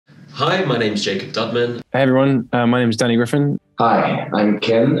Hi, my name's Jacob Dudman. Hey everyone, my name is Danny Griffin. Hi, I'm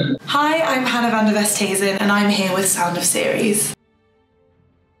Ken. Hi, I'm Hannah van der Westhuysen and I'm here with SoundsOfSeries.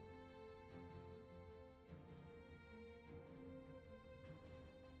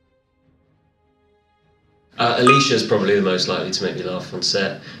 Alicia's probably the most likely to make me laugh on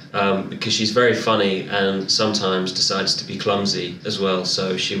set because she's very funny and sometimes decides to be clumsy as well,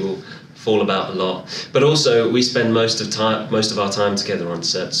 so she will fall about a lot. But also, we spend most of our time together on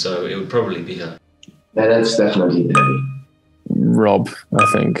set, so it would probably be her. Yeah, that's definitely Danny. Rob, I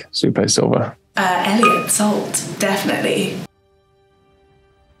think, Super Silver. Elliot, Salt, definitely.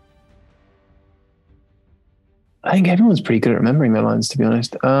 I think everyone's pretty good at remembering their lines, to be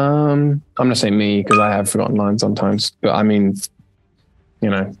honest. I'm going to say me because I have forgotten lines sometimes. But I mean, you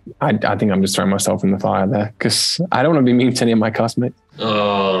know, I think I'm just throwing myself in the fire there because I don't want to be mean to any of my castmates.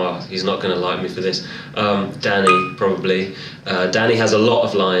 Oh, he's not going to like me for this. Danny, probably. Danny has a lot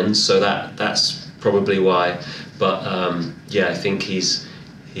of lines, so that's probably why. But yeah, I think he's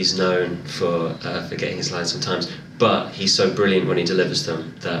known for forgetting his lines sometimes. But he's so brilliant when he delivers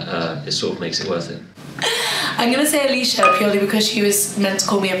them that it sort of makes it worth it. I'm going to say Alicia purely because she was meant to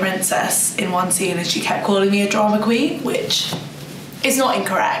call me a princess in one scene and she kept calling me a drama queen, which is not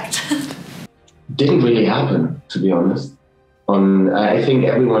incorrect. Didn't really happen, to be honest. I think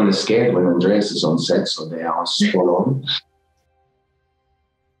everyone is scared when Andreas is on set, so they are spot on.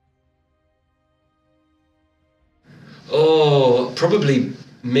 Oh, probably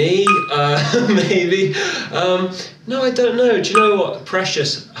me, maybe. No, I don't know. Do you know what?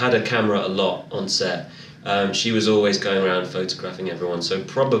 Precious had a camera a lot on set. She was always going around photographing everyone, so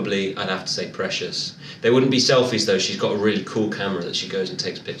probably I'd have to say Precious. They wouldn't be selfies though. She's got a really cool camera that she goes and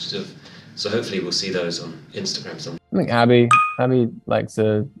takes pictures of. So hopefully we'll see those on Instagram sometime. I think Abby likes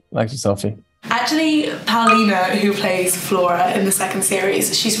a selfie. Actually, Paulina, who plays Flora in the second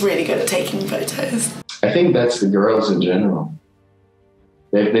series, she's really good at taking photos. I think that's the girls in general.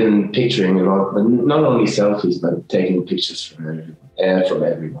 They've been picturing a lot, but not only selfies, but taking pictures from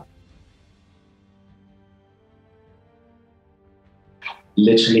everyone.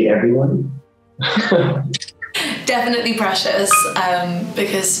 Literally everyone. Definitely Precious,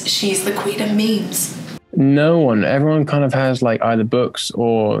 because she's the queen of memes. No one. Everyone kind of has like either books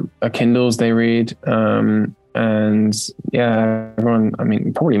or Kindles they read. And yeah, everyone, I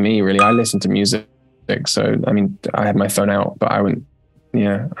mean, probably me really. I listen to music. So, I mean, I had my phone out, but I wouldn't,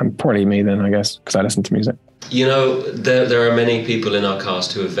 yeah, I'm probably me then, I guess, because I listen to music. You know, there are many people in our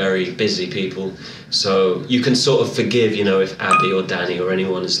cast who are very busy people, so you can sort of forgive, you know, if Abby or Danny or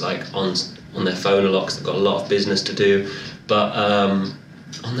anyone is like on their phone a lot because they've got a lot of business to do, but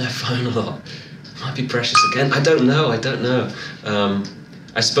on their phone a lot. Might be Precious again. I don't know.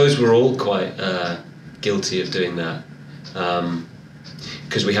 I suppose we're all quite guilty of doing that.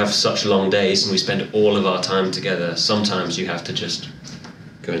 Because we have such long days and we spend all of our time together, sometimes you have to just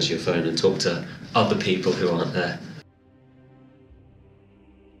go into your phone and talk to other people who aren't there.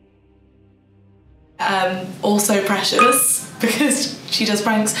 Also Precious, because she does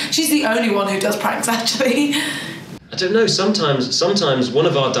pranks. She's the only one who does pranks, actually. I don't know, sometimes one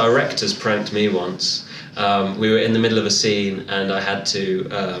of our directors pranked me once. We were in the middle of a scene and I had to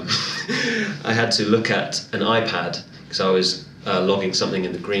look at an iPad because I was logging something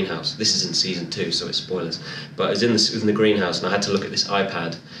in the greenhouse. This is in season 2, so it's spoilers. But I was in the greenhouse and I had to look at this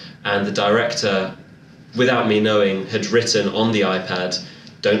iPad, and the director, without me knowing, had written on the iPad,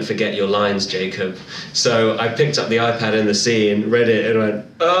 "Don't forget your lines, Jacob." So I picked up the iPad in the scene, read it, and went,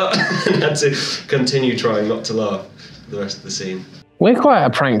 and had to continue trying not to laugh for the rest of the scene. We're quite a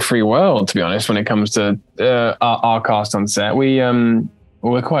prank-free world, to be honest, when it comes to our cast on set.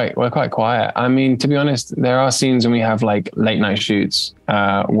 We're quite quiet. I mean, to be honest, there are scenes when we have like late night shoots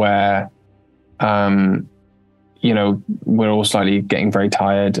where, you know, we're all slightly getting very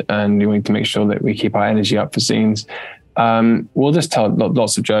tired and we need to make sure that we keep our energy up for scenes. We'll just tell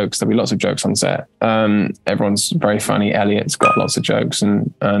lots of jokes. There'll be lots of jokes on set. Everyone's very funny. Elliot's got lots of jokes,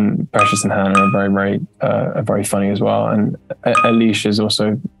 and Precious and Hannah are very funny as well. And Alicia's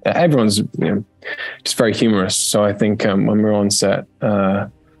also. Everyone's, you know, just very humorous. So I think when we're on set, I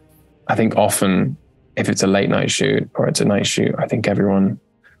think often if it's a late night shoot or it's a night shoot, I think everyone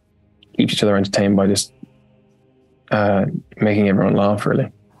keeps each other entertained by just making everyone laugh. Really,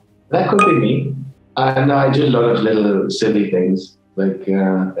 that could be me. No, I do a lot of little silly things, like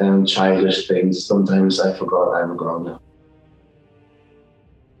childish things. Sometimes I forgot I'm a grown-up.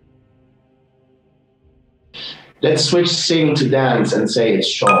 Let's switch sing to dance and say it's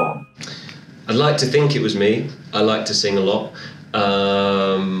Sean. I'd like to think it was me. I like to sing a lot.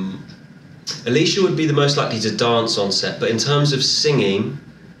 Alicia would be the most likely to dance on set, but in terms of singing,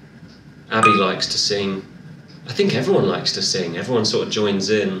 Abby likes to sing. I think everyone likes to sing. Everyone sort of joins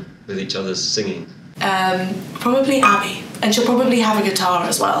in with each other's singing. Probably Abby, and she'll probably have a guitar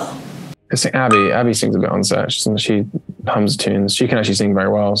as well. I think Abby sings a bit on set. She hums tunes. She can actually sing very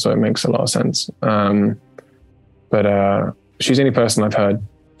well, so it makes a lot of sense. But she's the only person I've heard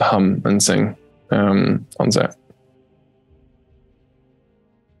hum and sing on set.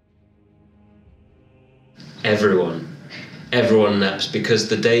 Everyone naps because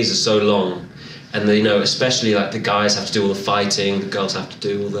the days are so long, and especially like the guys have to do all the fighting, the girls have to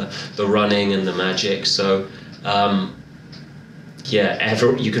do all the running and the magic. So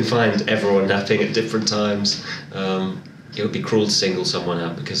you can find everyone napping at different times. It would be cruel to single someone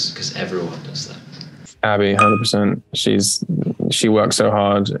out because everyone does that. Abby, 100%. She works so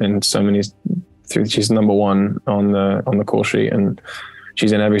hard in so many. She's number one on the call sheet, and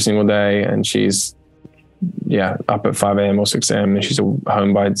she's in every single day, and she's up at 5 a.m. or 6 a.m. and she's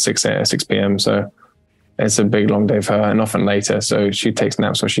home by 6 p.m. So it's a big long day for her, and often later. So she takes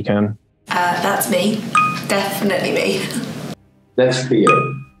naps when she can. That's me, definitely me. That's clear.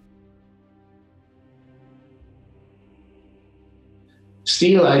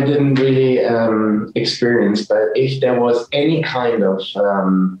 Steel, I didn't really experience, but if there was any kind of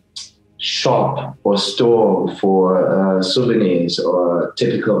shop or store for souvenirs or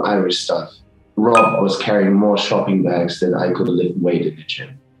typical Irish stuff, Rob was carrying more shopping bags than I could lift weight in the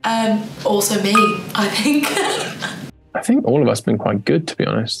gym. Also me, I think. I think all of us have been quite good, to be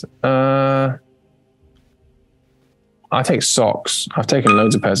honest. I take socks. I've taken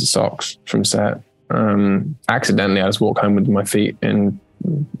loads of pairs of socks from set. Accidentally, I just walk home with my feet and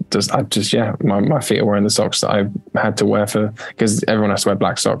my feet are wearing the socks that I've had to wear because everyone has to wear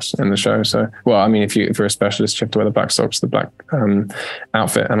black socks in the show. So, well, I mean, if you're a specialist, you have to wear the black socks, the black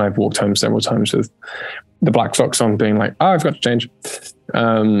outfit. And I've walked home several times with the black socks on, being like, oh, I've got to change. Just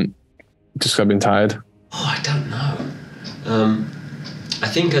because I've been tired. Oh, I don't know. I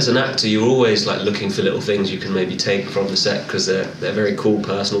think as an actor, you're always like looking for little things you can maybe take from the set because they're very cool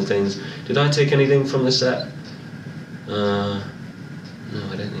personal things. Did I take anything from the set? No,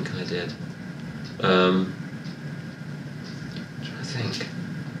 I don't think I did. I'm trying to think.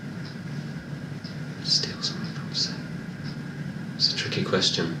 Steal something from the set. It's a tricky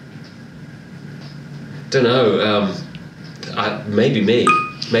question. Don't know. Maybe me.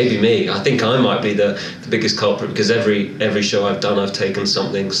 I think I might be the biggest culprit because every show I've done, I've taken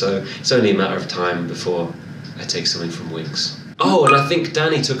something. So it's only a matter of time before I take something from Winx. Oh, and I think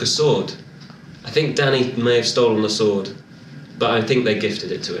Danny took a sword. I think Danny may have stolen a sword, but I think they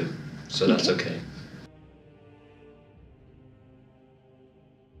gifted it to him, so that's okay.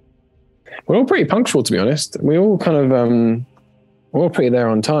 We're all pretty punctual, to be honest. We all kind of we're all pretty there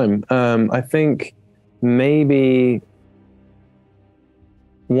on time. I think maybe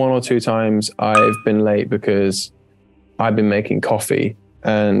 1 or 2 times I've been late because I've been making coffee,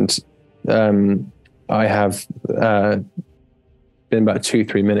 and I have been about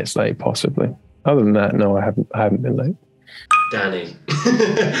 2-3 minutes late, possibly. Other than that, no, I haven't been late. Danny.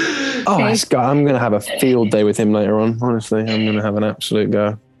 I'm going to have a field day with him later on. Honestly, I'm going to have an absolute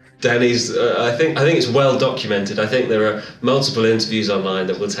go. Danny's. I think it's well documented. I think there are multiple interviews online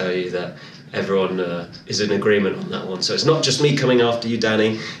that will tell you that everyone is in agreement on that one. So it's not just me coming after you,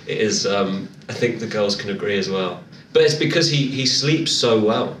 Danny. It is. I think the girls can agree as well. But it's because he sleeps so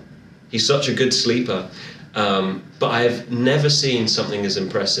well. He's such a good sleeper. But I've never seen something as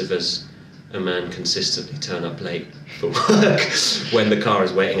impressive as a man consistently turn up late for work when the car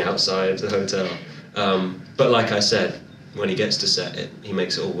is waiting outside the hotel. But like I said, when he gets to set, he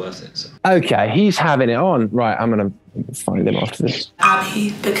makes it all worth it. So. Okay, he's having it on. Right, I'm going to find him after this.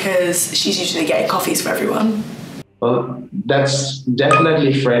 Abby, because she's usually getting coffees for everyone. Well, that's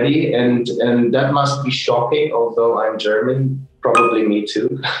definitely Freddie, and that must be shocking, although I'm German, probably me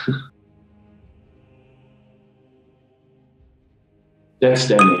too. That's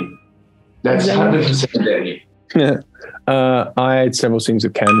Danny. That's 100% Danny. Yeah. I had several scenes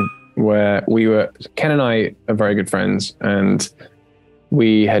with Ken where Ken and I are very good friends, and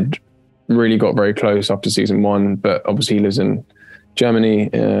we had really got very close after season 1, but obviously he lives in Germany,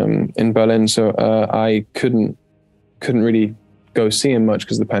 in Berlin, so I couldn't really go see him much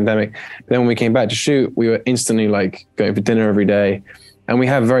because of the pandemic. But then when we came back to shoot, we were instantly like going for dinner every day, and we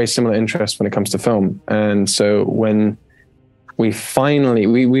have very similar interests when it comes to film. And so when we finally,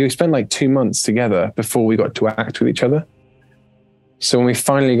 we spent like 2 months together before we got to act with each other. So when we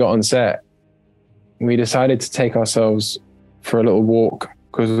finally got on set, we decided to take ourselves for a little walk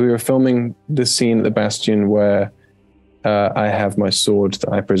because we were filming the scene at the Bastion where I have my sword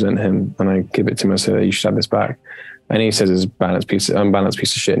that I present him and I give it to him and say, you should have this back. And he says it's a unbalanced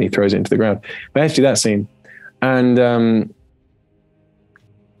piece of shit, and he throws it into the ground. But actually, that scene, and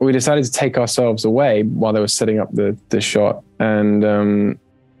we decided to take ourselves away while they were setting up the shot, and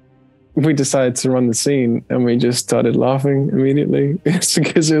we decided to run the scene, and we just started laughing immediately. It's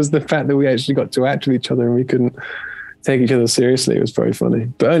because it was the fact that we actually got to act with each other and we couldn't take each other seriously. It was very funny.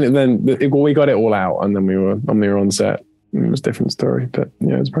 But only then we got it all out, and then we were on set. It was a different story, but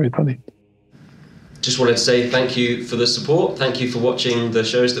yeah, it was very funny. Just wanted to say thank you for the support. Thank you for watching the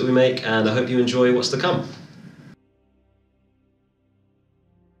shows that we make, and I hope you enjoy what's to come.